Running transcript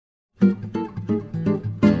Ah,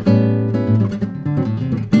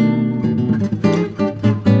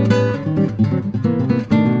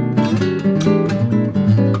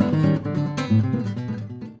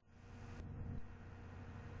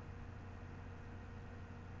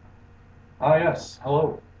 yes,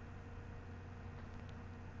 hello.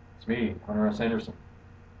 It's me, Hunter S. Anderson.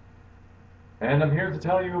 And I'm here to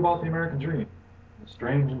tell you about the American dream, the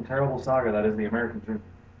strange and terrible saga that is the American dream.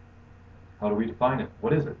 How do we define it?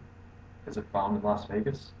 What is it? Is it found in Las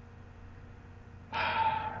Vegas?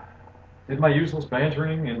 Did my useless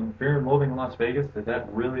bantering and fear and loathing in Las Vegas, did that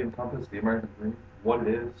really encompass the American dream? What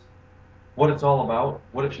it is? What it's all about?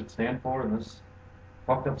 What it should stand for in this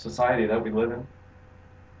fucked up society that we live in?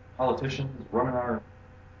 Politicians running our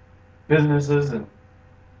businesses and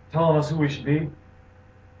telling us who we should be,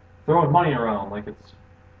 throwing money around like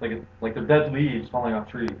they're dead leaves falling off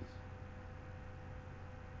trees.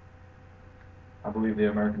 I believe the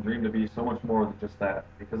American dream to be so much more than just that,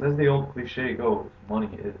 because as the old cliche goes, money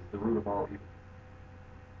is the root of all evil.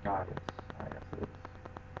 God, yes, I guess it is.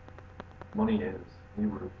 Money is the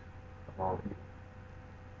root of all evil.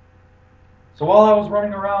 So while I was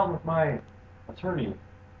running around with my attorney,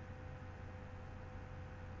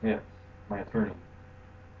 yes, my attorney,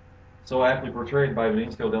 so aptly portrayed by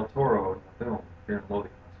Benicio del Toro in the film Fear and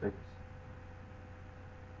Loathing in Las Vegas,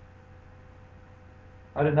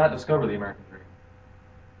 I did not discover the American dream.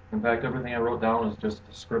 In fact, everything I wrote down is just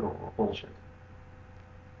a scribble of bullshit.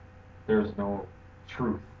 There is no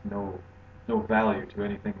truth, no value to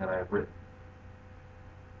anything that I have written.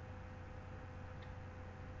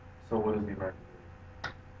 So what is the American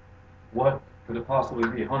dream? What could it possibly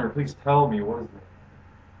be? Hunter, please tell me, what is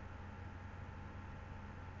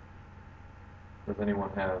it? Does anyone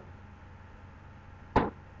have...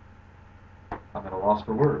 I'm at a loss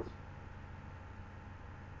for words.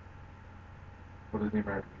 What is the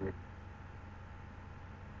American dream?